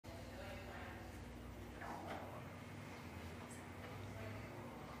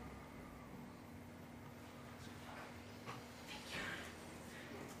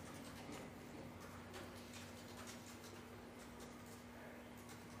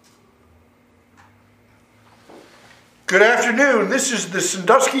Good afternoon. This is the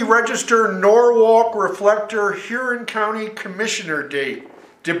Sandusky Register Norwalk Reflector Huron County Commissioner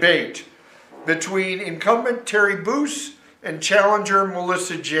debate between incumbent Terry Boose and challenger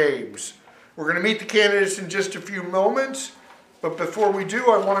Melissa James. We're going to meet the candidates in just a few moments, but before we do,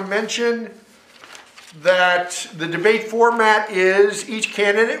 I want to mention that the debate format is each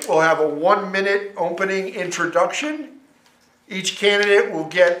candidate will have a 1-minute opening introduction. Each candidate will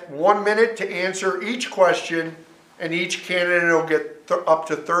get 1 minute to answer each question, and each candidate will get up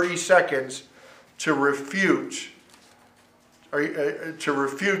to 30 seconds to refute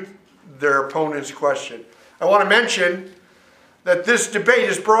their opponent's question. I want to mention that this debate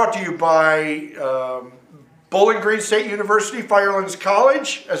is brought to you by Bowling Green State University, Firelands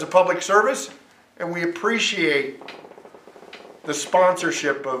College as a public service, and we appreciate the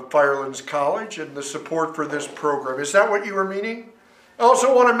sponsorship of Firelands College and the support for this program. Is that what you were meaning? I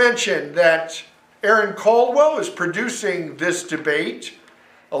also want to mention that Aaron Caldwell is producing this debate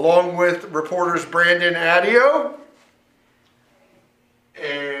along with reporters Brandon Adio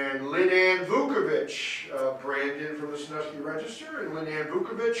and Lynn-Ann Vukovic. Brandon from the Sandusky Register and Lynn-Ann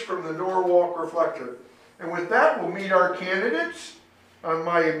Vukovic from the Norwalk Reflector. And with that, we'll meet our candidates. On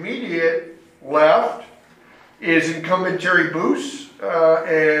my immediate left is incumbent Terry Boose,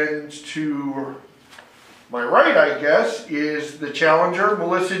 and to my right, I guess, is the challenger,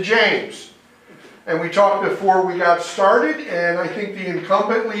 Melissa James. And we talked before we got started, and I think the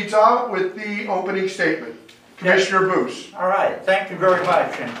incumbent leads out with the opening statement. Commissioner Boose. All right, thank you very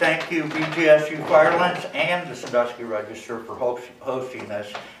much, and thank you BGSU Firelands and the Sandusky Register for hosting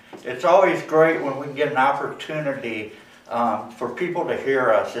this. It's always great when we can get an opportunity for people to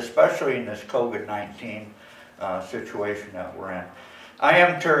hear us, especially in this COVID-19 situation that we're in. I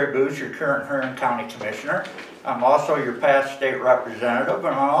am Terry Boose, your current Huron County Commissioner. I'm also your past state representative,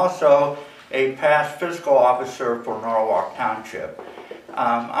 and I'm also a past fiscal officer for Norwalk Township.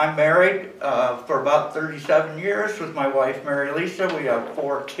 I'm married for about 37 years with my wife, Mary Lisa. We have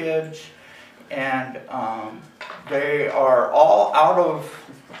 4 kids, and they are all out of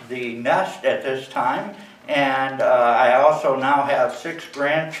the nest at this time. And I also now have 6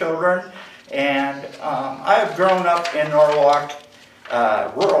 grandchildren, and I have grown up in Norwalk,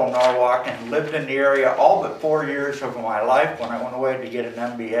 rural Norwalk, and lived in the area all but 4 years of my life when I went away to get an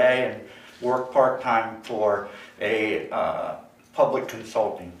MBA and work part-time for a public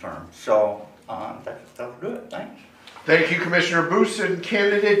consulting firm. So that'll do it. Thanks. Thank you, Commissioner Boose. And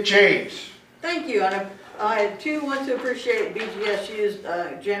candidate James. Thank you. And I too want to appreciate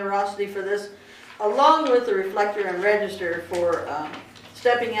BGSU's generosity for this, along with the Reflector and Register for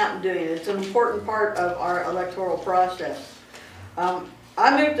stepping out and doing it. It's an important part of our electoral process.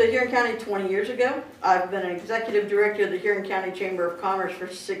 I moved to Huron County 20 years ago. I've been an executive director of the Huron County Chamber of Commerce for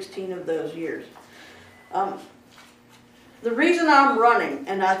 16 of those years. The reason I'm running,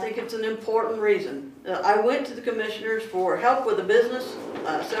 and I think it's an important reason, I went to the commissioners for help with a business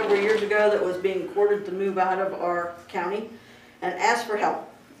several years ago that was being courted to move out of our county and asked for help.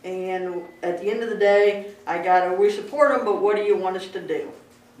 And at the end of the day, I got we support them, but what do you want us to do?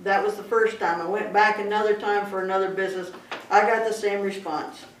 That was the first time. I went back another time for another business. I got the same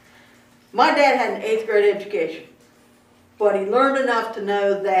response. My dad had an 8th grade education, but he learned enough to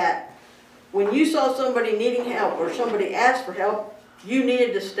know that when you saw somebody needing help or somebody asked for help, you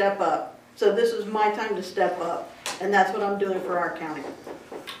needed to step up. So this is my time to step up, and that's what I'm doing for our county.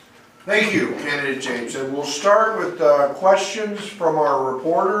 Thank you, candidate James. And we'll start with questions from our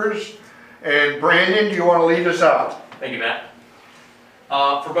reporters. And Brandon, do you want to lead us out? Thank you, Matt.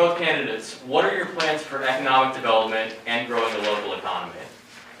 For both candidates, what are your plans for economic development and growing the local economy?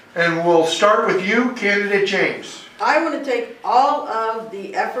 And we'll start with you, candidate James. I want to take all of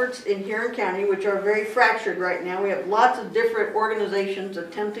the efforts in Huron County, which are very fractured right now. We have lots of different organizations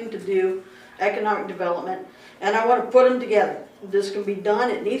attempting to do economic development, and I want to put them together. This can be done,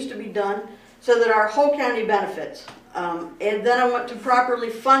 it needs to be done, so that our whole county benefits. And then I want to properly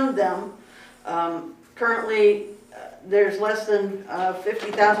fund them. Currently, there's less than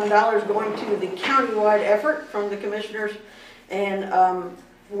 $50,000 going to the countywide effort from the commissioners, and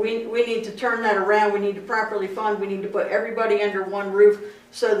we need to turn that around. We need to properly fund. We need to put everybody under one roof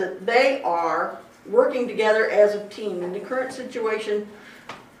so that they are working together as a team. In the current situation,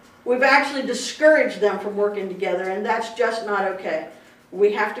 we've actually discouraged them from working together, and that's just not okay.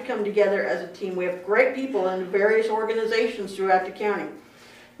 We have to come together as a team. We have great people in various organizations throughout the county.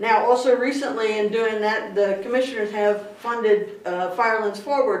 Now, also recently in doing that, the commissioners have funded Firelands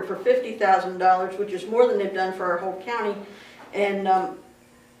Forward for $50,000, which is more than they've done for our whole county. And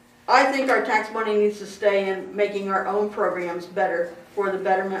I think our tax money needs to stay in making our own programs better for the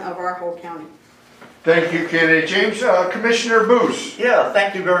betterment of our whole county. Thank you, candidate James. Commissioner Boose. Yeah,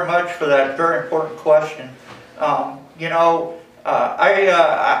 thank you very much for that very important question. You know,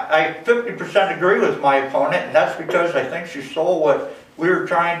 I 50% agree with my opponent, and that's because I think she stole what we were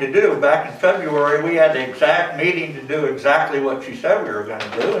trying to do. Back in February, we had the exact meeting to do exactly what she said we were going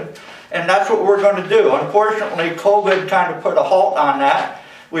to do, and that's what we're going to do. Unfortunately, COVID kind of put a halt on that.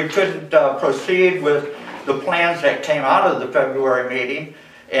 We couldn't proceed with the plans that came out of the February meeting,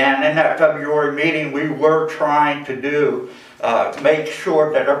 and in that February meeting, we were trying to do make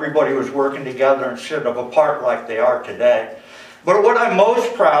sure that everybody was working together instead of apart like they are today. But what I'm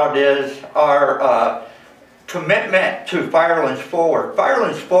most proud is our commitment to Firelands Forward.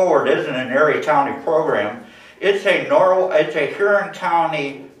 Firelands Forward isn't an Erie County program. It's a Huron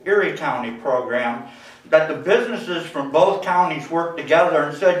County, Erie County program that the businesses from both counties worked together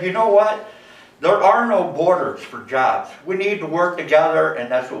and said, you know what? There are no borders for jobs. We need to work together, and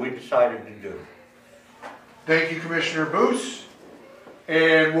that's what we decided to do. Thank you, Commissioner Boose.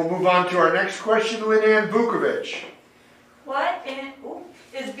 And we'll move on to our next question, Lynn-Ann Vukovic.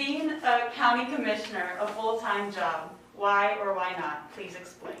 Is being a county commissioner a full-time job? Why or why not? Please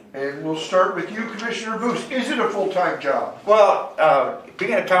explain. And we'll start with you, Commissioner Boose. Is it a full-time job? Well,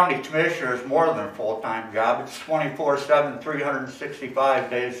 being a county commissioner is more than a full-time job. It's 24/7, 365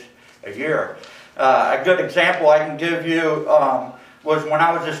 days a year. A good example I can give you was when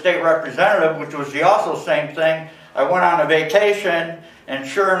I was a state representative, which was the also same thing. I went on a vacation, and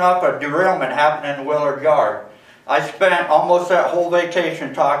sure enough, a derailment happened in the Willard Yard. I spent almost that whole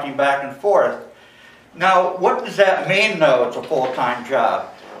vacation talking back and forth. Now, what does that mean, though, it's a full-time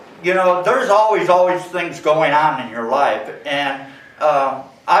job? You know, there's always things going on in your life, and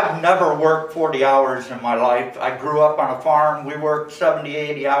I've never worked 40 hours in my life. I grew up on a farm. We worked 70,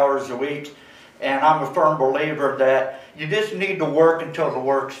 80 hours a week, and I'm a firm believer that you just need to work until the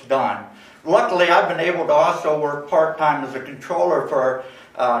work's done. Luckily, I've been able to also work part-time as a controller for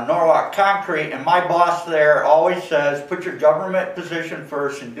Norwalk Concrete, and my boss there always says, put your government position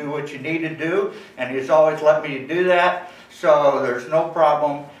first and do what you need to do, and he's always let me do that, so there's no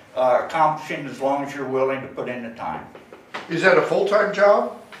problem accomplishing as long as you're willing to put in the time. Is that a full-time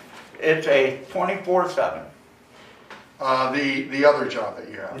job? It's a 24/7. The other job that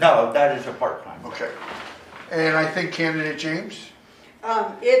you have? No, that is a part-time. Okay. And I think candidate James?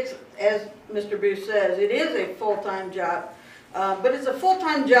 It's, as Mr. Boose says, it is a full-time job. But it's a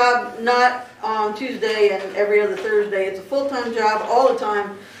full-time job not on Tuesday and every other Thursday. It's a full-time job all the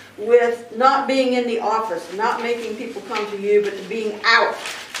time with not being in the office, not making people come to you, but to being out.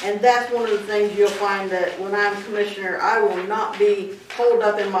 And that's one of the things you'll find that when I'm commissioner, I will not be holed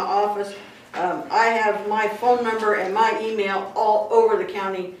up in my office. I have my phone number and my email all over the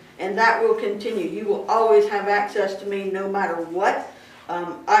county, and that will continue. You will always have access to me no matter what.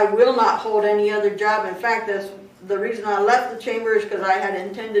 I will not hold any other job. In fact, that's the reason I left the chamber is because I had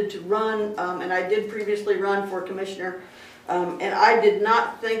intended to run, and I did previously run for commissioner, and I did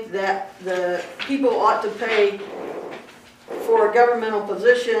not think that the people ought to pay for a governmental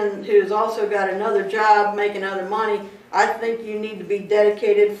position who's also got another job, making other money. I think you need to be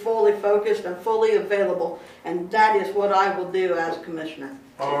dedicated, fully focused, and fully available, and that is what I will do as commissioner.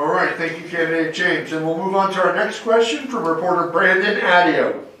 All right, thank you, candidate James. And we'll move on to our next question from reporter Brandon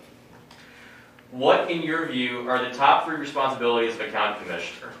Adio. What, in your view, are the top 3 responsibilities of a county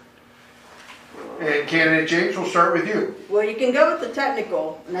commissioner? And candidate James, we'll start with you. Well, you can go with the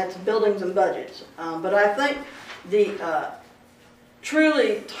technical, and that's buildings and budgets. But I think the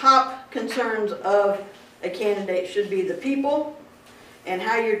truly top concerns of a candidate should be the people and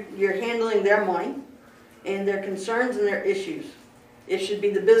how you're handling their money and their concerns and their issues. It should be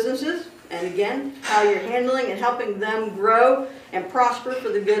the businesses, and again, how you're handling and helping them grow and prosper for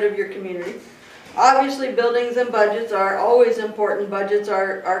the good of your community. Obviously, buildings and budgets are always important. Budgets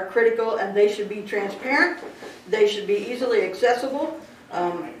are critical, and they should be transparent. They should be easily accessible,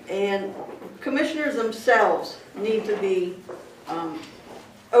 and commissioners themselves need to be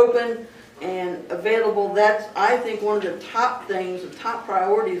open and available. That's, I think, one of the top things, the top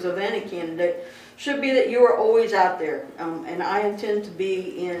priorities of any candidate should be that you are always out there. And I intend to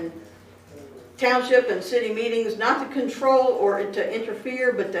be in township and city meetings, not to control or to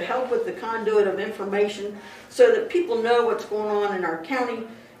interfere, but to help with the conduit of information so that people know what's going on in our county,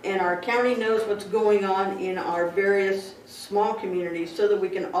 and our county knows what's going on in our various small communities so that we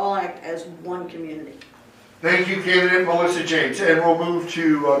can all act as one community. Thank you, candidate Melissa James. And we'll move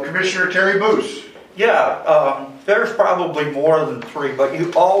to Commissioner Terry Boose. Yeah, there's probably more than 3, but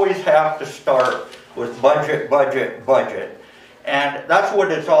you always have to start with budget, budget, budget. And that's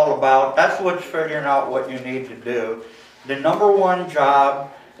what it's all about. That's what's figuring out what you need to do. The #1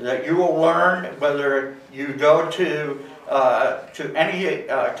 job that you will learn, whether you go to any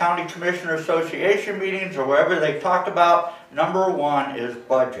county commissioner association meetings or wherever they talk about. Number one is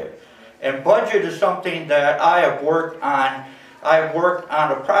budget. And budget is something that I have worked on. I've worked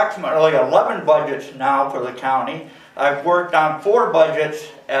on approximately 11 budgets now for the county. I've worked on 4 budgets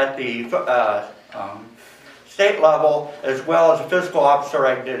at the state level, as well as a fiscal officer.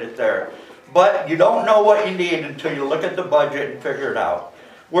 I did it there. But you don't know what you need until you look at the budget and figure it out.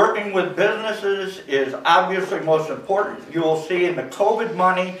 Working with businesses is obviously most important. You will see in the COVID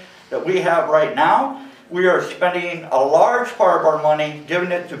money that we have right now, we are spending a large part of our money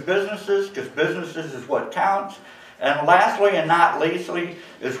giving it to businesses, because businesses is what counts. And lastly and not leastly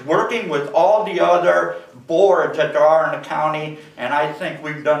is working with all the other boards that there are in the county, and I think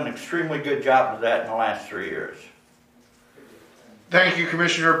we've done an extremely good job of that in the last 3 years. Thank you,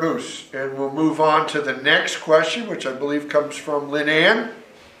 Commissioner Boose. And we'll move on to the next question, which I believe comes from Lynn Ann.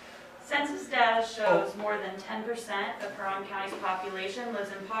 Census data shows more than 10% of Huron County's population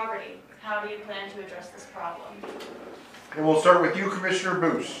lives in poverty. How do you plan to address this problem? And we'll start with you, Commissioner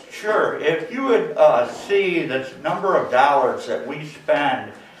Boose. Sure. If you would see the number of dollars that we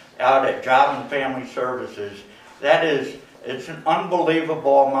spend out at Job and Family Services, it's an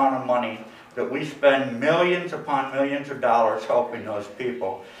unbelievable amount of money that we spend millions upon millions of dollars helping those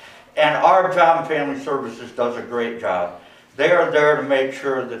people. And our Job and Family Services does a great job. They are there to make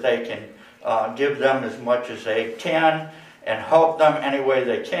sure that they can give them as much as they can and help them any way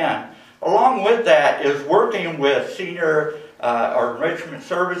they can. Along with that is working with senior or enrichment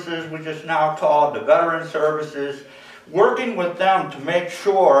services, which is now called the veteran services, working with them to make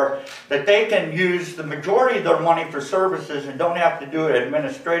sure that they can use the majority of their money for services and don't have to do it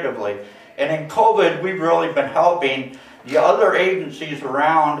administratively. And in COVID, we've really been helping the other agencies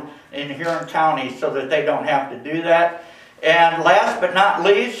around in Huron County so that they don't have to do that. And last but not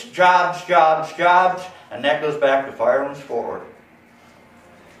least, jobs, jobs, jobs, and that goes back to Firelands Forward.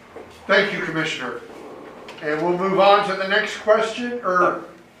 Thank you, Commissioner. And we'll move on to the next question, or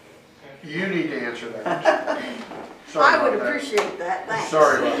you need to answer that. Sorry I would about that. appreciate that, thanks.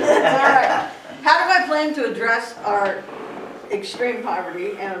 Sorry about that. All right. How do I plan to address our extreme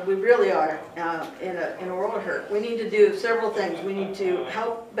poverty, and we really are in a world of hurt? We need to do several things. We need to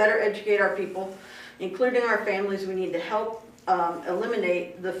help better educate our people, including our families. We need to help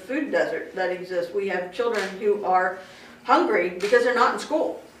eliminate the food desert that exists. We have children who are hungry because they're not in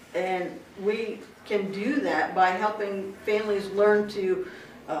school, and we can do that by helping families learn to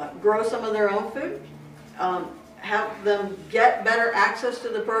grow some of their own food, have them get better access to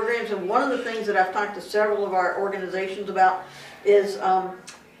the programs. And one of the things that I've talked to several of our organizations about is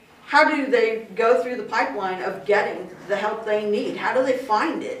how do they go through the pipeline of getting the help they need? How do they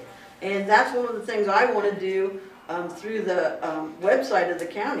find it? And that's one of the things I want to do through the website of the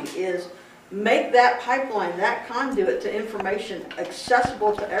county, is make that pipeline, that conduit to information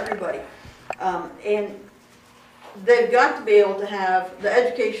accessible to everybody. And they've got to be able to have the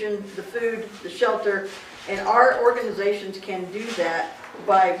education, the food, the shelter, and our organizations can do that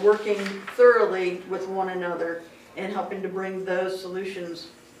by working thoroughly with one another and helping to bring those solutions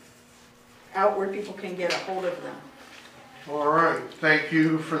out where people can get a hold of them. All right, thank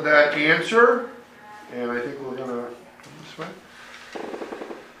you for that answer. And I think we're going to come this way.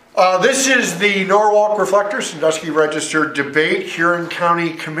 This is the Norwalk Reflector Sandusky Register debate, Huron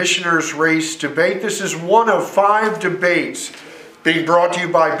County Commissioners Race debate. This is one of 5 debates being brought to you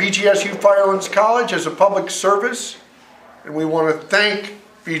by BGSU Firelands College as a public service. And we want to thank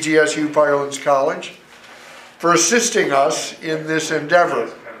BGSU Firelands College for assisting us in this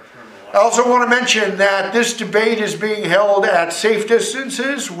endeavor. I also want to mention that this debate is being held at safe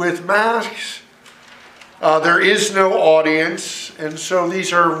distances with masks. There is no audience, and so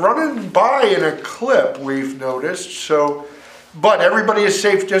these are running by in a clip, we've noticed. But everybody is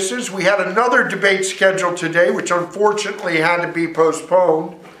safe distance. We had another debate scheduled today, which unfortunately had to be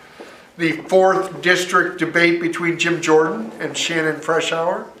postponed. The 4th District debate between Jim Jordan and Shannon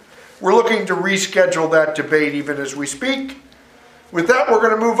Freshour. We're looking to reschedule that debate even as we speak. With that, we're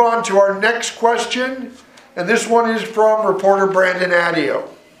going to move on to our next question, and this one is from reporter Brandon Adio.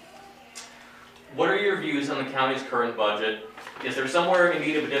 What are your views on the county's current budget? Is there somewhere in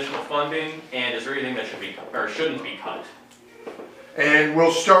need of additional funding, and is there anything that should be or shouldn't be cut? And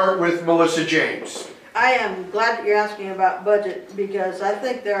we'll start with Melissa James. I am glad that you're asking about budget, because I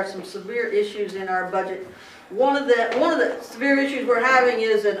think there are some severe issues in our budget. One of the severe issues we're having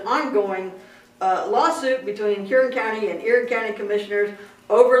is an ongoing lawsuit between Huron County and Erie County Commissioners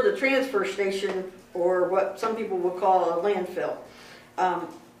over the transfer station, or what some people will call a landfill.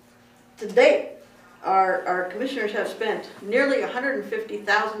 To date, our commissioners have spent nearly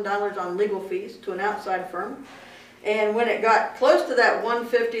 $150,000 on legal fees to an outside firm. And when it got close to that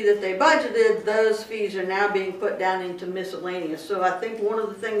 $150 that they budgeted, those fees are now being put down into miscellaneous. So I think one of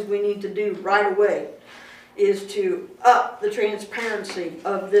the things we need to do right away is to up the transparency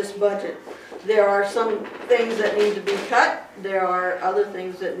of this budget. There are some things that need to be cut. There are other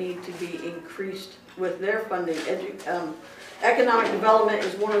things that need to be increased with their funding. Economic development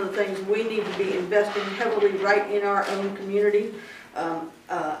is one of the things we need to be investing heavily right in our own community.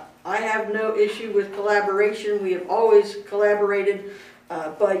 I have no issue with collaboration. We have always collaborated,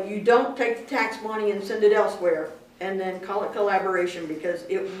 but you don't take the tax money and send it elsewhere and then call it collaboration, because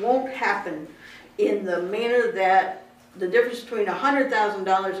it won't happen in the manner that the difference between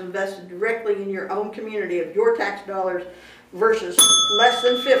 $100,000 invested directly in your own community of your tax dollars versus less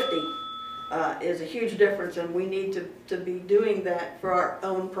than 50 is a huge difference, and we need to be doing that for our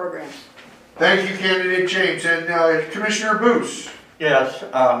own programs. Thank you, Candidate James. And Commissioner Boose. Yes,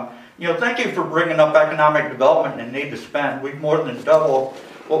 thank you for bringing up economic development and need to spend. We've more than doubled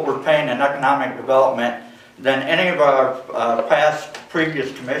what we're paying in economic development than any of our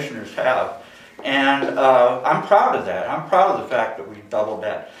previous commissioners have. And I'm proud of that. I'm proud of the fact that we've doubled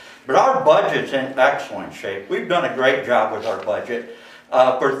that. But our budget's in excellent shape. We've done a great job with our budget.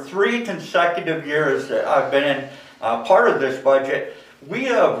 For 3 consecutive years that I've been in part of this budget, we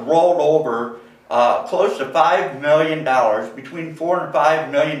have rolled over close to $5 million, between $4 and $5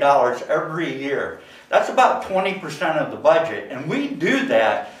 million every year. That's about 20% of the budget, and we do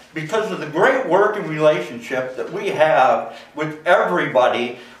that because of the great working relationship that we have with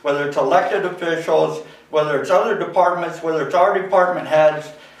everybody, whether it's elected officials, whether it's other departments, whether it's our department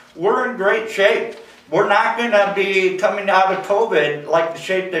heads. We're in great shape. We're not going to be coming out of COVID like the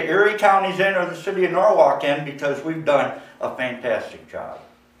shape that Erie County's in or the city of Norwalk in, because we've done a fantastic job.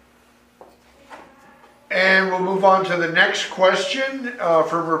 And we'll move on to the next question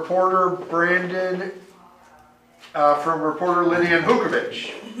from reporter Brandon, from reporter Lydia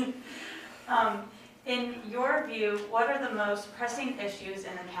Vukovic. In your view, what are the most pressing issues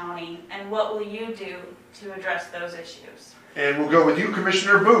in the county, and what will you do to address those issues? And we'll go with you,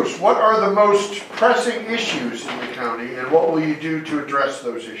 Commissioner Boose. What are the most pressing issues in the county, and what will you do to address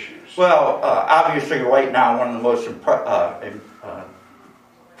those issues? Well, obviously right now one of the most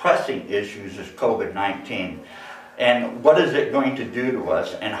pressing issues is COVID-19. And what is it going to do to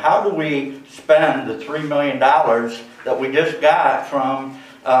us? And how do we spend the $3 million that we just got from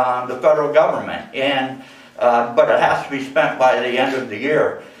the federal government? And but it has to be spent by the end of the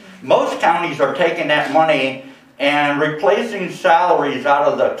year. Most counties are taking that money and replacing salaries out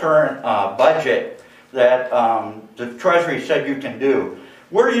of the current budget that the Treasury said you can do.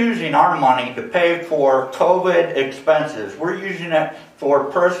 We're using our money to pay for COVID expenses. We're using it for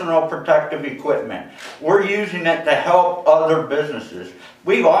personal protective equipment. We're using it to help other businesses.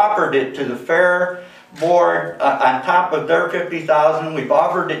 We've offered it to the Fair Board on top of their $50,000. We've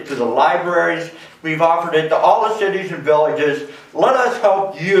offered it to the libraries. We've offered it to all the cities and villages. Let us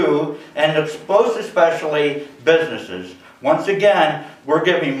help you, and most especially businesses. Once again, we're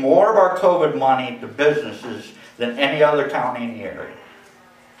giving more of our COVID money to businesses than any other county in the area.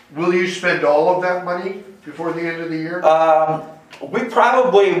 Will you spend all of that money before the end of the year? We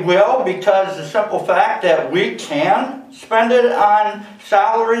probably will, because the simple fact that we can spend it on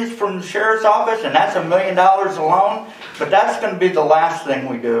salaries from the sheriff's office, and that's $1 million alone, but that's going to be the last thing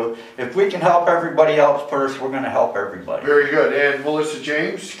we do. If we can help everybody else first, we're going to help everybody. Very good. And Melissa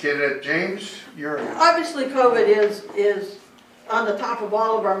James, Candidate James, you're... Obviously COVID is on the top of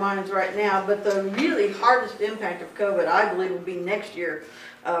all of our minds right now, but the really hardest impact of COVID, I believe, will be next year.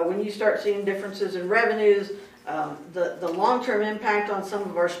 When you start seeing differences in revenues, the long-term impact on some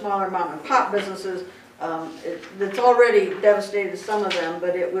of our smaller mom and pop businesses, it's already devastated some of them,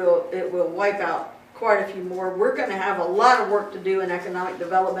 but it will wipe out quite a few more. We're going to have a lot of work to do in economic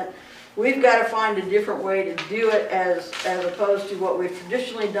development. We've got to find a different way to do it as opposed to what we've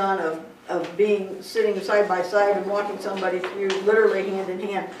traditionally done of being sitting side by side and walking somebody through literally hand in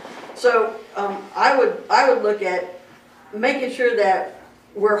hand. So I would look at making sure that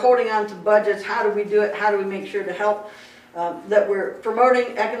we're holding on to budgets. How do we do it? How do we make sure to help? That we're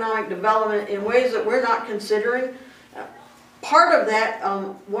promoting economic development in ways that we're not considering. Part of that,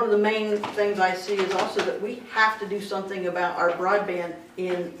 one of the main things I see is also that we have to do something about our broadband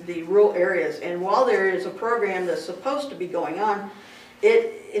in the rural areas. And while there is a program that's supposed to be going on,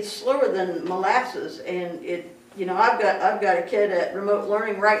 it's slower than molasses. And I've got a kid at remote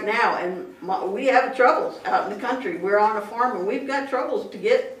learning right now, and we have troubles out in the country. We're on a farm, and we've got troubles to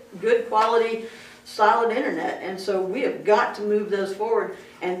get good quality solid internet. And so we have got to move those forward,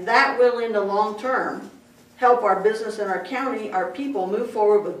 and that will in the long term help our business and our county, our people move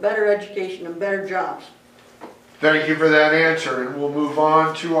forward with better education and better jobs. Thank you for that answer, and we'll move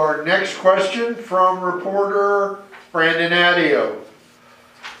on to our next question from reporter Brandon Adio.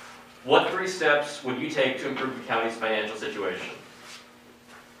 What 3 steps would you take to improve the county's financial situation?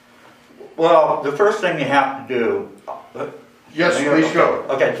 Well, the first thing you have to do... Yes, please go.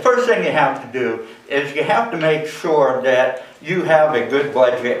 Okay, the first thing you have to do is you have to make sure that you have a good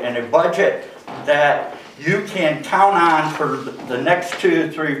budget, and a budget that you can count on for the next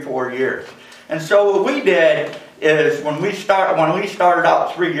 2, 3, 4 years. And so what we did is when we started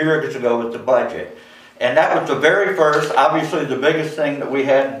out 3 years ago with the budget, and that was the very first, obviously the biggest thing that we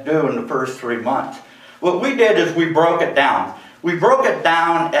had to do in the first 3 months. What we did is we broke it down. We broke it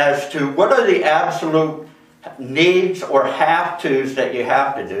down as to what are the absolute needs or have-tos that you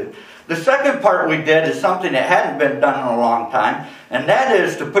have to do. The second part we did is something that hadn't been done in a long time, and that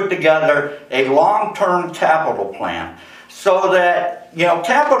is to put together a long-term capital plan so that, you know,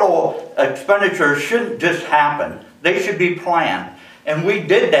 capital expenditures shouldn't just happen. They should be planned. And we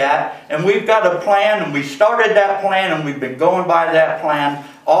did that, and we've got a plan, and we started that plan, and we've been going by that plan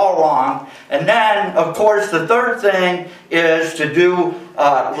all along. And then, of course, the third thing is to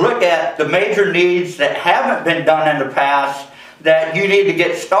look at the major needs that haven't been done in the past that you need to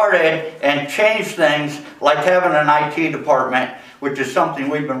get started and change things, like having an IT department, which is something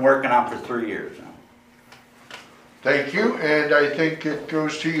we've been working on for 3 years now. Thank you, and I think it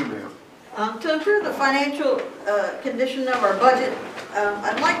goes to you, ma'am. To improve the financial condition of our budget,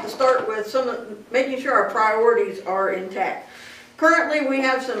 I'd like to start with making sure our priorities are intact. Currently, we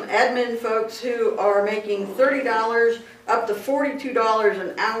have some admin folks who are making $30 up to $42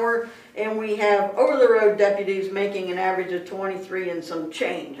 an hour, and we have over-the-road deputies making an average of 23 and some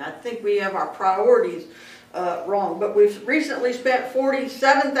change. I think we have our priorities wrong, but we've recently spent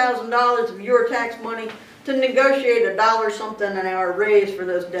 $47,000 of your tax money to negotiate a $1 an hour raise for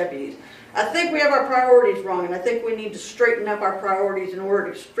those deputies. I think we have our priorities wrong, and I think we need to straighten up our priorities in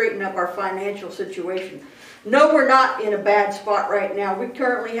order to straighten up our financial situation. No, we're not in a bad spot right now. We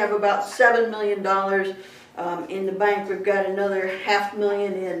currently have about $7 million in the bank. We've got another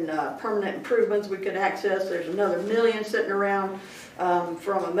 $500,000 in permanent improvements we could access. There's another $1 million sitting around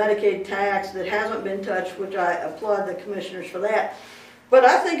from a Medicaid tax that hasn't been touched, which I applaud the commissioners for that. But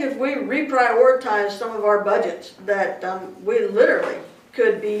I think if we reprioritize some of our budgets, that we literally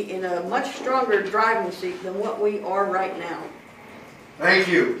could be in a much stronger driving seat than what we are right now. Thank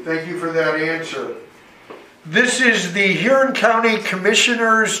you. Thank you for that answer. This is the Huron County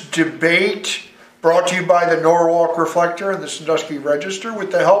Commissioners Debate, brought to you by the Norwalk Reflector and the Sandusky Register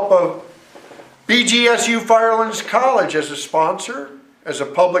with the help of BGSU Firelands College as a sponsor, as a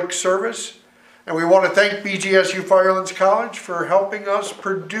public service. And we want to thank BGSU Firelands College for helping us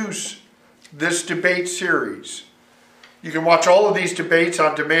produce this debate series. You can watch all of these debates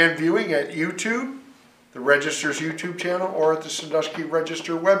on demand viewing at YouTube, the Register's YouTube channel, or at the Sandusky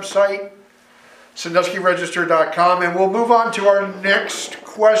Register website, SanduskyRegister.com. And we'll move on to our next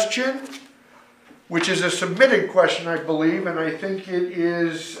question, which is a submitted question, I believe, and I think it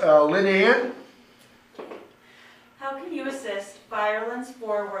is Lynn Ann. How can you assist Firelands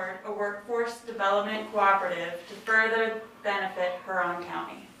Forward, a workforce development cooperative, to further benefit Huron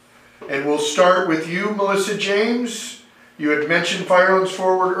County? And we'll start with you, Melissa James. You had mentioned Firelands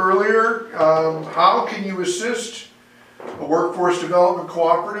Forward earlier. How can you assist a workforce development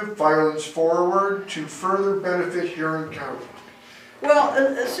cooperative, Firelands Forward, to further benefit Huron County? Well,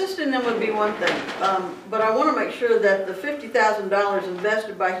 assisting them would be one thing, but I want to make sure that the $50,000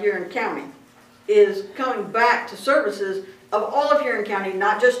 invested by Huron County is coming back to services of all of Huron County,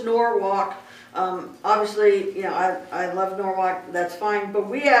 not just Norwalk. Obviously, you know, I love Norwalk, that's fine, but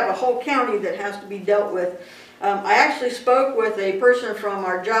we have a whole county that has to be dealt with. I actually spoke with a person from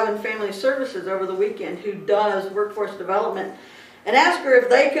our Job and Family Services over the weekend who does workforce development, and asked her if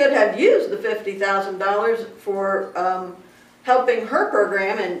they could have used the $50,000 for helping her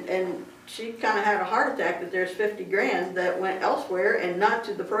program, and she kind of had a heart attack that there's 50 grand that went elsewhere and not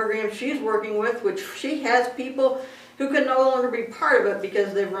to the program she's working with, which she has people who can no longer be part of it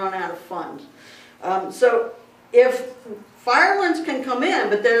because they've run out of funds. So if Firelands can come in,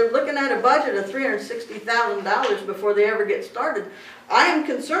 but they're looking at a budget of $360,000 before they ever get started, I am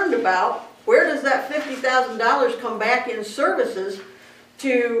concerned about where does that $50,000 come back in services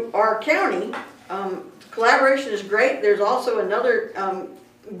to our county. Collaboration is great. There's also another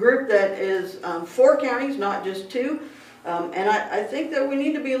group that is 4 counties, not just 2. And I think that we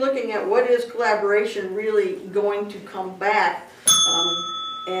need to be looking at what is collaboration really going to come back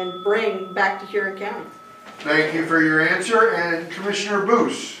and bring back to Huron County. Thank you for your answer. And Commissioner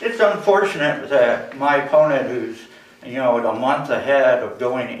Boose. It's unfortunate that my opponent, who's, you know, a month ahead of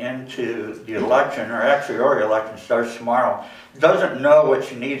going into the election, or actually our election starts tomorrow, doesn't know what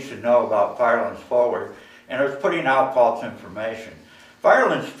she needs to know about Firelands Forward, and is putting out false information.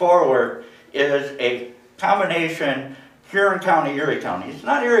 Firelands Forward is a combination Huron County, Erie County. It's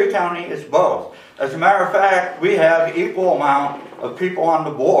not Erie County, it's both. As a matter of fact, we have equal amount of people on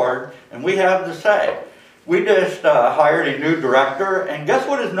the board, and we have the say. We just hired a new director, and guess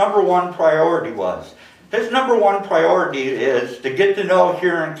what his #1 priority was? His #1 priority is to get to know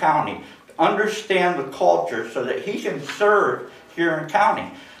Huron County, understand the culture so that he can serve Huron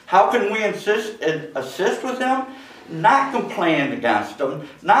County. How can we assist with him? Not complaining against them,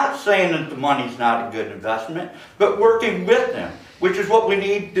 not saying that the money's not a good investment, but working with them, which is what we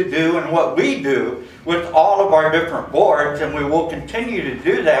need to do and what we do with all of our different boards, and we will continue to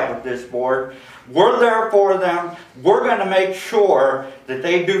do that with this board. We're there for them. We're going to make sure that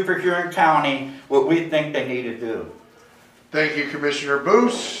they do for Huron County what we think they need to do. Thank you, Commissioner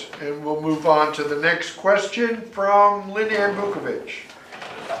Boose. And we'll move on to the next question from Lynn Ann Vukovic.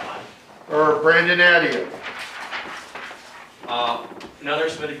 Or Brandon Adia. Another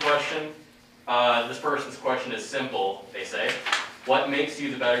submitted question. This person's question is simple, they say. What makes you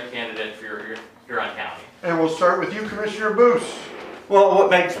the better candidate for Huron County? And we'll start with you, Commissioner Boose. Well,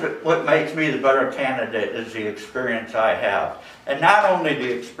 what makes me the better candidate is the experience I have. And not only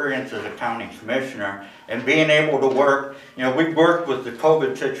the experience as a county commissioner and being able to work, you know, we've worked with the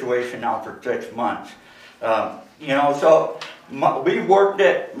COVID situation now for 6 months. You know, so we've worked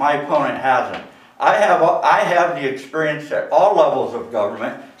it, my opponent hasn't. I have the experience at all levels of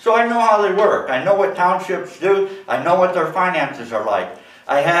government, so I know how they work. I know what townships do. I know what their finances are like.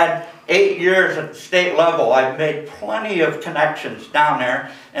 I had 8 years at the state level. I've made plenty of connections down there,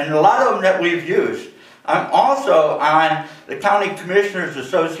 and a lot of them that we've used. I'm also on the County Commissioners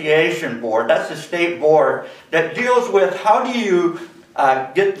Association board. That's a state board that deals with how do you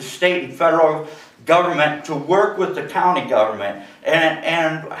get the state and federal government to work with the county government,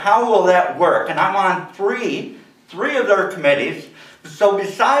 and how will that work? And I'm on three of their committees. So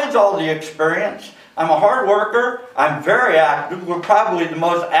besides all the experience, I'm a hard worker, I'm very active. We're probably the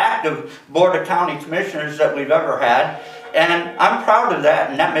most active Board of County Commissioners that we've ever had, and I'm proud of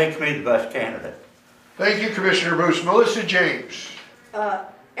that, and that makes me the best candidate. Thank you, Commissioner Boose. Melissa James.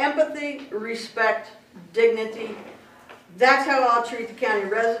 Empathy, respect, dignity. That's how I'll treat the county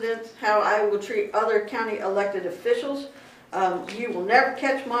residents, how I will treat other county elected officials. You will never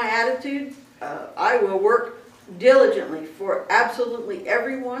catch my attitude. I will work diligently for absolutely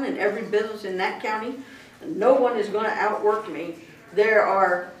everyone and every business in that county. No one is going to outwork me. There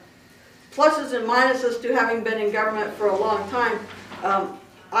are pluses and minuses to having been in government for a long time.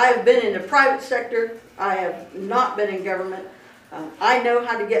 I have been in the private sector. I have not been in government. I know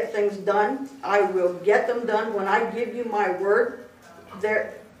how to get things done. I will get them done. When I give you my word,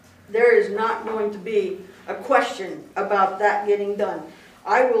 there is not going to be a question about that getting done.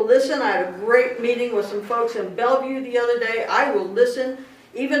 I will listen. I had a great meeting with some folks in Bellevue the other day. I will listen.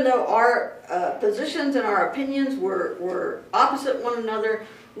 Even though our positions and our opinions were opposite one another,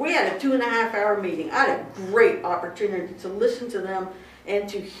 we had a 2.5-hour meeting. I had a great opportunity to listen to them and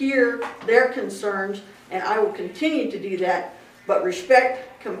to hear their concerns, and I will continue to do that. But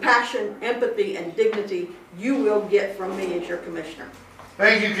respect, compassion, empathy, and dignity you will get from me as your commissioner.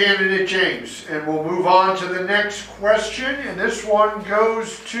 Thank you, Candidate James. And we'll move on to the next question, and this one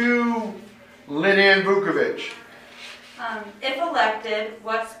goes to Lynn Ann Vukovic. If elected,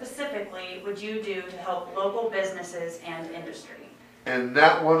 what specifically would you do to help local businesses and industry? And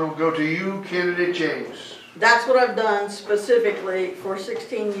that one will go to you, Candidate James. That's what I've done specifically for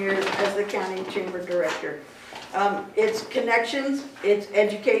 16 years as the county chamber director. It's connections, it's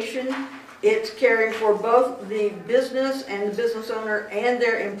education, it's caring for both the business and the business owner and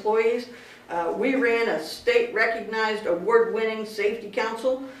their employees. We ran a state-recognized, award-winning safety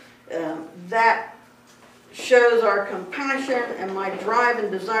council that shows our compassion and my drive and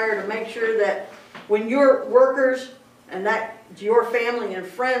desire to make sure that when your workers and that your family and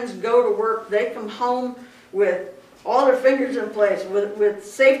friends go to work, they come home with all their fingers in place, with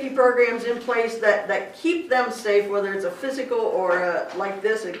safety programs in place that keep them safe, whether it's a physical or like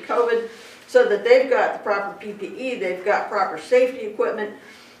this, a COVID, so that they've got the proper PPE, they've got proper safety equipment.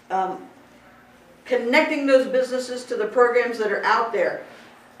 Connecting those businesses to the programs that are out there,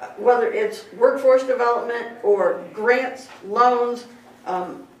 whether it's workforce development or grants, loans,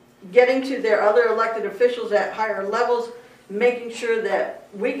 getting to their other elected officials at higher levels, making sure that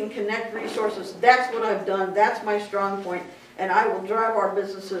we can connect resources. That's what I've done. That's my strong point. and I will drive our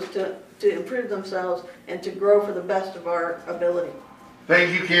businesses to improve themselves and to grow for the best of our ability.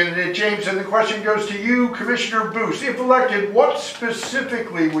 Thank you, candidate James. And the question goes to you, Commissioner Boose. If elected, what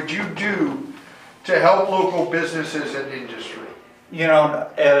specifically would you do to help local businesses and industry? You know,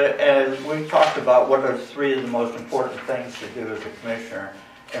 as we talked about, what are three of the most important things to do as a commissioner,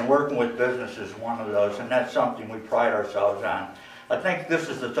 and working with business is one of those, and that's something we pride ourselves on. I think this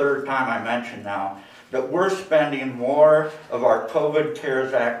is the third time I mentioned now that we're spending more of our COVID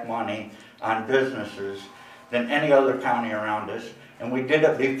CARES Act money on businesses than any other county around us, and we did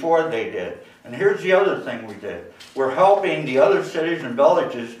it before they did. And here's the other thing we did. We're helping the other cities and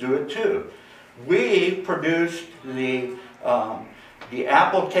villages do it too. We produced the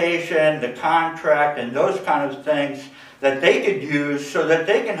application, the contract, and those kind of things that they could use so that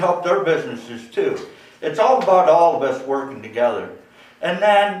they can help their businesses too. It's all about all of us working together. And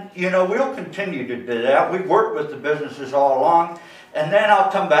then, you know, we'll continue to do that. We've worked with the businesses all along. And then I'll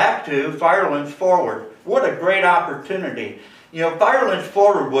come back to Firelands Forward. What a great opportunity. You know, Firelands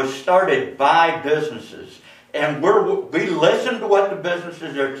Forward was started by businesses. And we listen to what the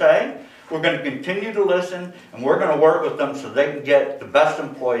businesses are saying. We're going to continue to listen, and we're going to work with them so they can get the best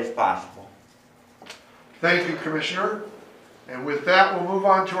employees possible. Thank you, Commissioner. And with that, we'll move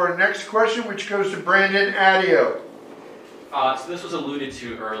on to our next question, which goes to Brandon Adio. So this was alluded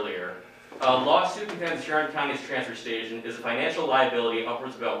to earlier. A lawsuit against Huron County's transfer station is a financial liability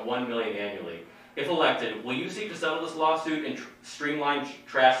upwards of about $1 million annually. If elected, will you seek to settle this lawsuit and streamline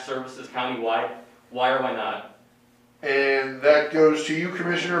trash services countywide? Why or why not? And that goes to you,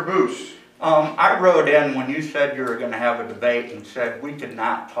 Commissioner Boose. I wrote in when you said you were going to have a debate and said we could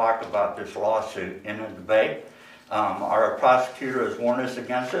not talk about this lawsuit in a debate. Our prosecutor has warned us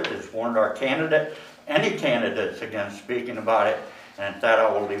against it, has warned our candidate, any candidates against speaking about it, and at that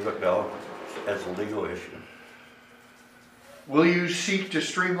I will leave it go as a legal issue. Will you seek to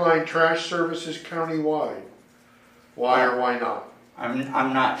streamline trash services countywide? Why or why not?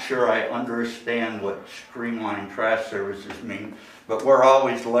 I'm not sure I understand what streamlined trash services mean, but we're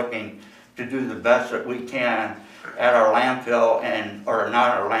always looking to do the best that we can at our landfill, or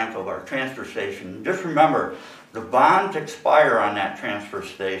not our landfill, our transfer station. Just remember, the bonds expire on that transfer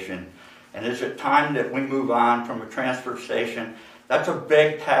station, and is it time that we move on from a transfer station? That's a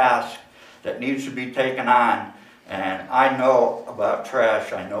big task that needs to be taken on, and I know about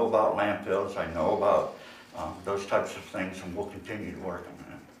trash, I know about landfills, I know about those types of things, and we'll continue to work on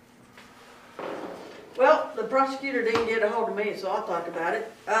that. Well, the prosecutor didn't get a hold of me, so I'll talk about it.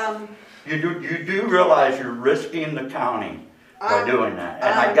 You do realize you're risking the county by doing that.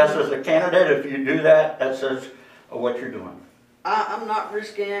 And I guess as a candidate, if you do that, that says what you're doing. I'm not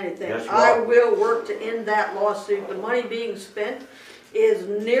risking anything. Yes, you I are. will work to end that lawsuit. The money being spent is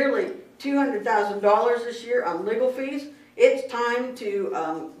nearly $200,000 this year on legal fees. It's time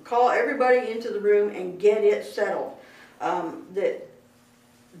to call everybody into the room and get it settled.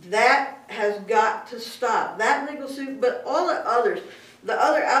 That has got to stop. That legal suit, but all the others, the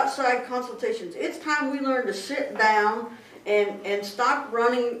other outside consultations. It's time we learn to sit down and stop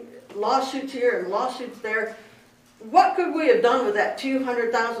running lawsuits here and lawsuits there. What could we have done with that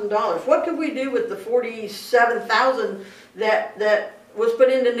 $200,000? What could we do with the $47,000 that was put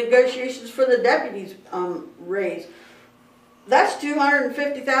into negotiations for the deputies' raise? That's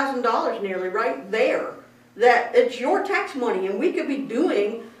 $250,000 nearly right there. That it's your tax money, and we could be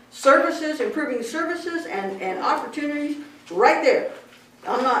doing services, improving services and opportunities right there.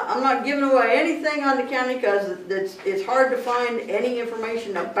 I'm not giving away anything on the county because it's hard to find any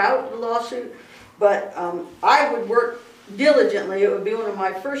information about the lawsuit. But I would work diligently. It would be one of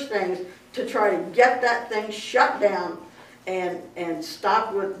my first things to try to get that thing shut down and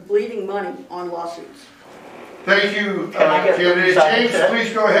stop with bleeding money on lawsuits. Thank you, candidate James.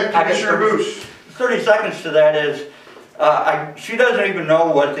 Please go ahead, Commissioner Boose. 30 seconds to that is, she doesn't even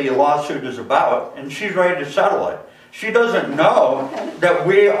know what the lawsuit is about, and she's ready to settle it. She doesn't know that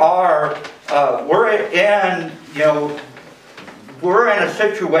we're in a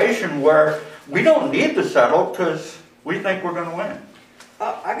situation where we don't need to settle because we think we're going to win.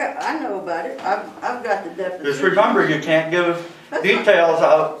 I know about it. I've got the deposition. Just remember, you can't give details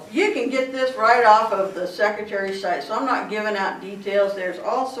out. You can get this right off of the secretary's site, so I'm not giving out details. There's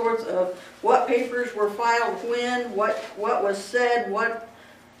all sorts of what papers were filed when, what was said, what.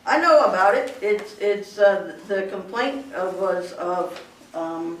 I know about it. It's the complaint was of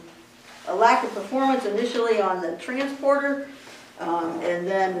a lack of performance initially on the transporter, and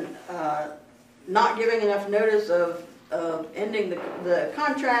then not giving enough notice of ending the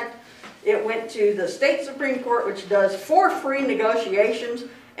contract. It went to the state Supreme Court, which does for free negotiations,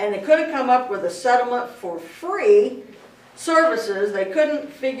 and they could have come up with a settlement for free services. They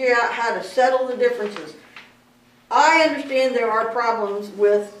couldn't figure out how to settle the differences. I understand there are problems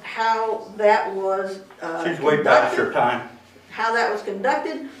with how that was She's way past her time. how that was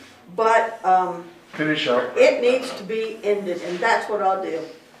conducted, but Finish up. it needs to be ended, and that's what I'll do.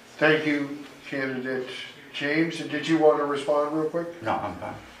 Thank you, candidate James. And did you want to respond real quick? No, I'm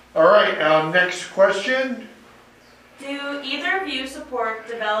fine. All right, next question. Do either of you support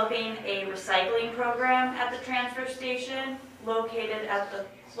developing a recycling program at the transfer station located at the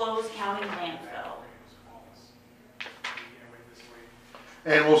closed county landfill?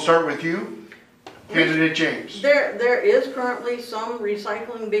 And we'll start with you, candidate James. There is currently some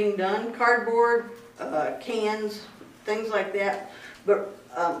recycling being done, cardboard, cans, things like that, but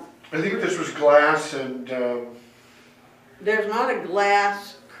I think this was glass and, there's not a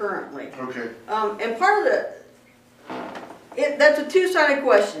glass currently. okay. And part of that's a two-sided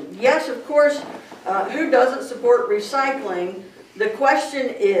question. Yes, of course, who doesn't support recycling? The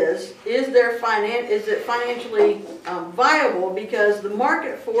question is it financially viable? Because the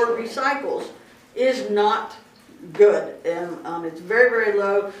market for recycles is not good. It's very, very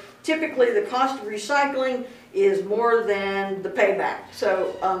low. Typically, the cost of recycling is more than the payback.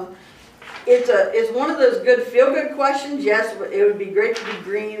 So it's one of those good feel-good questions. Yes, it would be great to be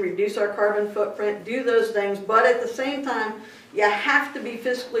green, reduce our carbon footprint, do those things, but at the same time, you have to be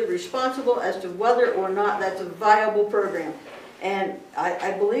fiscally responsible as to whether or not that's a viable program. And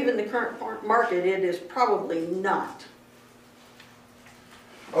I believe in the current market, it is probably not.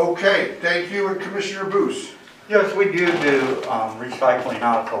 Okay, thank you, and Commissioner Boose. Yes, we do recycling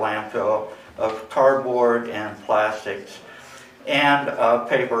out at the landfill of cardboard and plastics and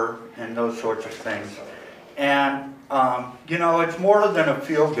paper and those sorts of things. And, you know, it's more than a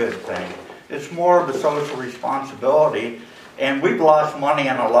feel-good thing. It's more of a social responsibility. And we've lost money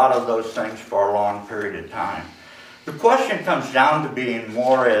on a lot of those things for a long period of time. The question comes down to being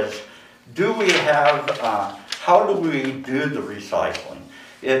more is, do we have, how do we do the recycling?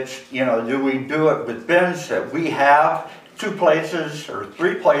 It's, you know, do we do it with bins that we have 2 places or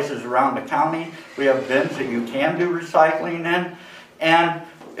 3 places around the county? We have bins that you can do recycling in. And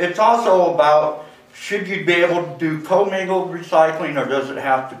it's also about, should you be able to do commingled recycling, or does it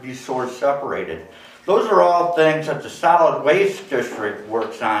have to be source separated? Those are all things that the Solid Waste District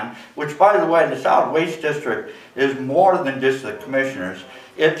works on, which, by the way, the Solid Waste District is more than just the commissioners.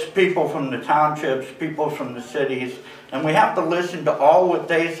 It's people from the townships, people from the cities, and we have to listen to all what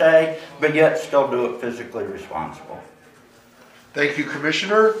they say, but yet still do it physically responsible. Thank you,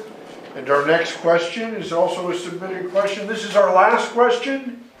 Commissioner. And our next question is also a submitted question. This is our last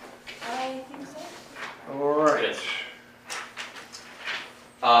question. I think so. All right.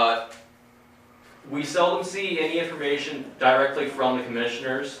 We seldom see any information directly from the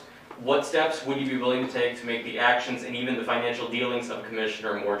commissioners. What steps would you be willing to take to make the actions and even the financial dealings of a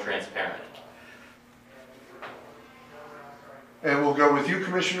commissioner more transparent? And we'll go with you,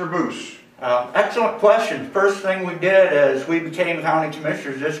 Commissioner Boose. Excellent question. First thing we did as we became county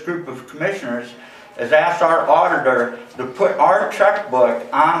commissioners, this group of commissioners has asked our auditor to put our checkbook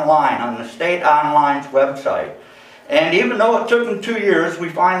online on the state online's website. And even though it took them 2 years, we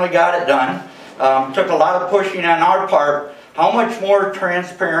finally got it done. Took a lot of pushing on our part. How much more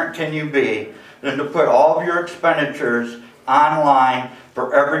transparent can you be than to put all of your expenditures online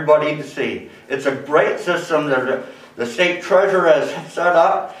for everybody to see? It's a great system that the state treasurer has set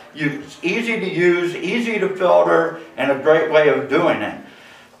up. It's easy to use, easy to filter, and a great way of doing it.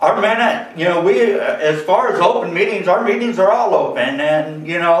 Our minute, you know, as far as open meetings, our meetings are all open, and,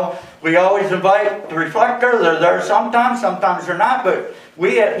 you know, we always invite the reflector. They're there sometimes they're not, but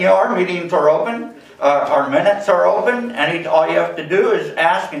our meetings are open. Our minutes are open, and all you have to do is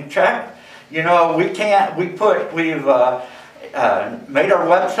ask and check. You know, we've made our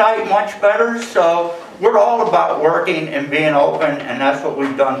website much better, so we're all about working and being open, and that's what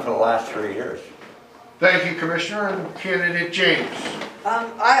we've done for the last 3 years. Thank you, Commissioner. And Candidate James.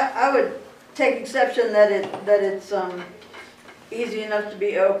 I would take exception that it's easy enough to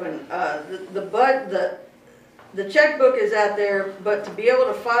be open. The checkbook is out there, but to be able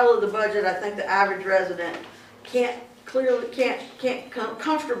to follow the budget, I think the average resident can't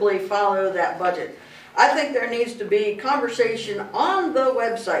comfortably follow that budget. I think there needs to be conversation on the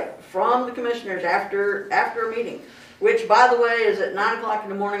website from the commissioners after a meeting, which, by the way, is at 9 o'clock in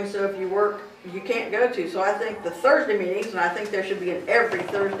the morning, so if you work, you can't go to. So I think the Thursday meetings, and I think there should be an every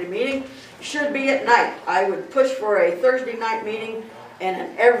Thursday meeting, should be at night. I would push for a Thursday night meeting and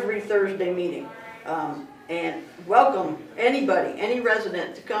an every Thursday meeting. And welcome anybody, any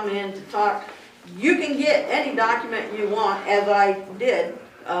resident to come in to talk. You can get any document you want, as I did,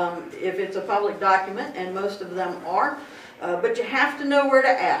 if it's a public document, and most of them are. But you have to know where to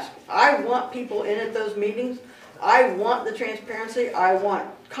ask. I want people in at those meetings. I want the transparency. I want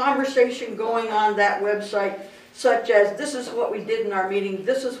conversation going on that website, such as this is what we did in our meeting,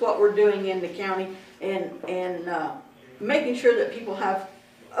 this is what we're doing in the county, and making sure that people have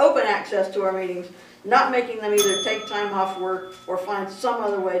open access to our meetings, not making them either take time off work or find some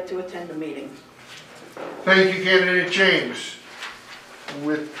other way to attend a meeting. Thank you, Candidate James.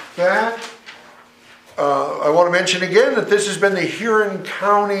 With that, I want to mention again that this has been the Huron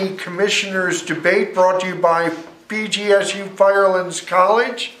County Commissioners Debate, brought to you by BGSU Firelands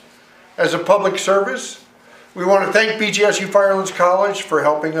College as a public service. We want to thank BGSU Firelands College for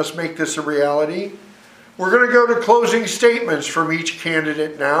helping us make this a reality. We're going to go to closing statements from each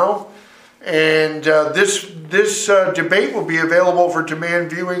candidate now, and this debate will be available for demand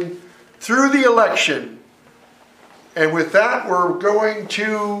viewing through the election. And with that, we're going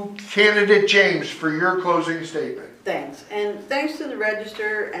to Candidate James for your closing statement. Thanks. And thanks to the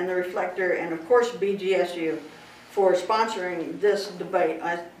Register and the Reflector and of course BGSU for sponsoring this debate.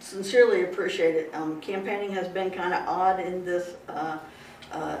 I sincerely appreciate it. Campaigning has been kind of odd in this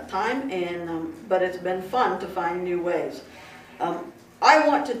time, but it's been fun to find new ways. I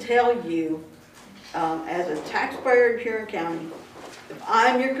want to tell you, as a taxpayer in Huron County, if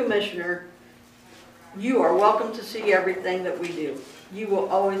I'm your commissioner, you are welcome to see everything that we do. You will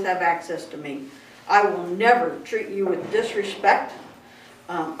always have access to me. I will never treat you with disrespect.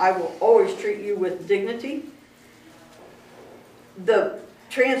 I will always treat you with dignity. The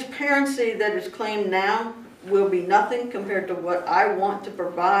transparency that is claimed now will be nothing compared to what I want to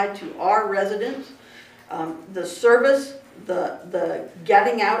provide to our residents. The service, the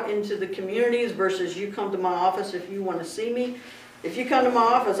getting out into the communities versus you come to my office if you want to see me. If you come to my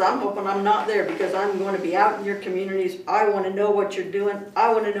office, I'm hoping I'm not there because I'm going to be out in your communities. I want to know what you're doing.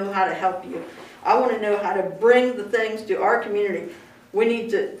 I want to know how to help you. I want to know how to bring the things to our community. We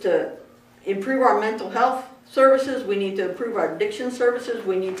need to improve our mental health services. We need to improve our addiction services.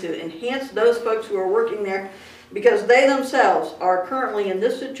 We need to enhance those folks who are working there because they themselves are currently in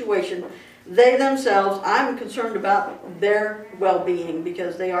this situation. They themselves, I'm concerned about their well-being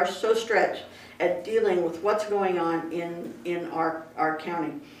because they are so stretched at dealing with what's going on in our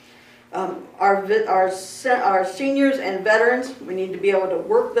county. Our seniors and veterans, we need to be able to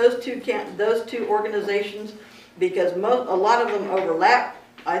work those two organizations because a lot of them overlap.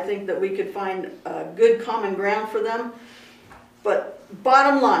 I think that we could find a good common ground for them. But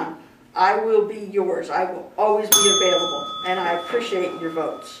bottom line, I will be yours. I will always be available, and I appreciate your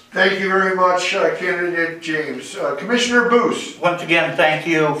votes. Thank you very much, Candidate James. Commissioner Boose. Once again, thank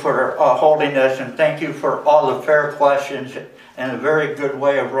you for holding this, and thank you for all the fair questions and a very good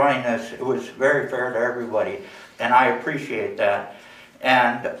way of running this. It was very fair to everybody, and I appreciate that.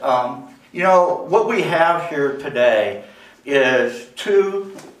 And, you know, what we have here today is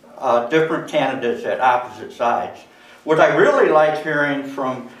two different candidates at opposite sides. What I really like hearing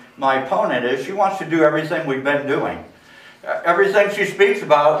from my opponent is she wants to do everything we've been doing. Everything she speaks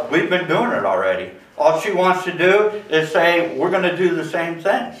about, we've been doing it already. All she wants to do is say, we're going to do the same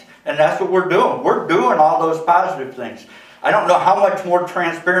things. And that's what we're doing. We're doing all those positive things. I don't know how much more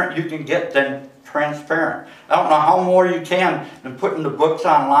transparent you can get than transparent. I don't know how more you can than putting the books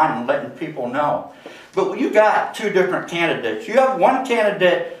online and letting people know. But you got two different candidates. You have one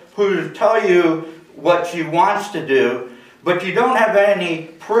candidate who tell you what she wants to do, but you don't have any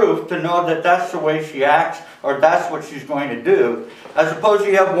proof to know that that's the way she acts or that's what she's going to do. As opposed to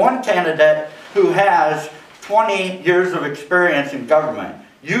you have one candidate who has 20 years of experience in government.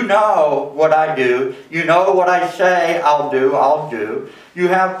 You know what I do. You know what I say I'll do. You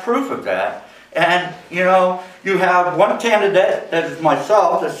have proof of that. And, you know, you have one candidate that is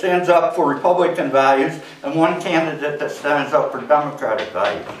myself that stands up for Republican values and one candidate that stands up for Democratic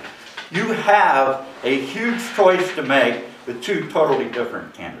values. You have a huge choice to make with two totally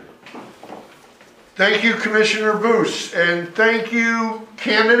different candidates. Thank you, Commissioner Boose, and thank you,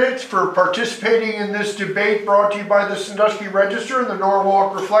 candidates, for participating in this debate brought to you by the Sandusky Register and the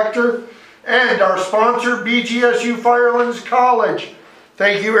Norwalk Reflector, and our sponsor, BGSU Firelands College.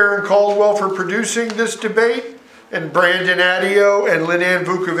 Thank you, Aaron Caldwell, for producing this debate, and Brandon Adio and Lynn-Ann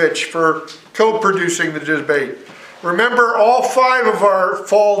Vukovic for co-producing the debate. Remember, all 5 of our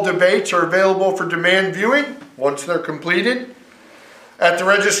fall debates are available for demand viewing once they're completed at the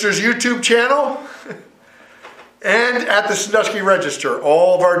Register's YouTube channel and at the Sandusky Register.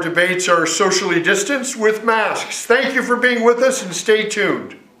 All of our debates are socially distanced with masks. Thank you for being with us and stay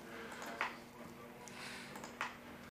tuned.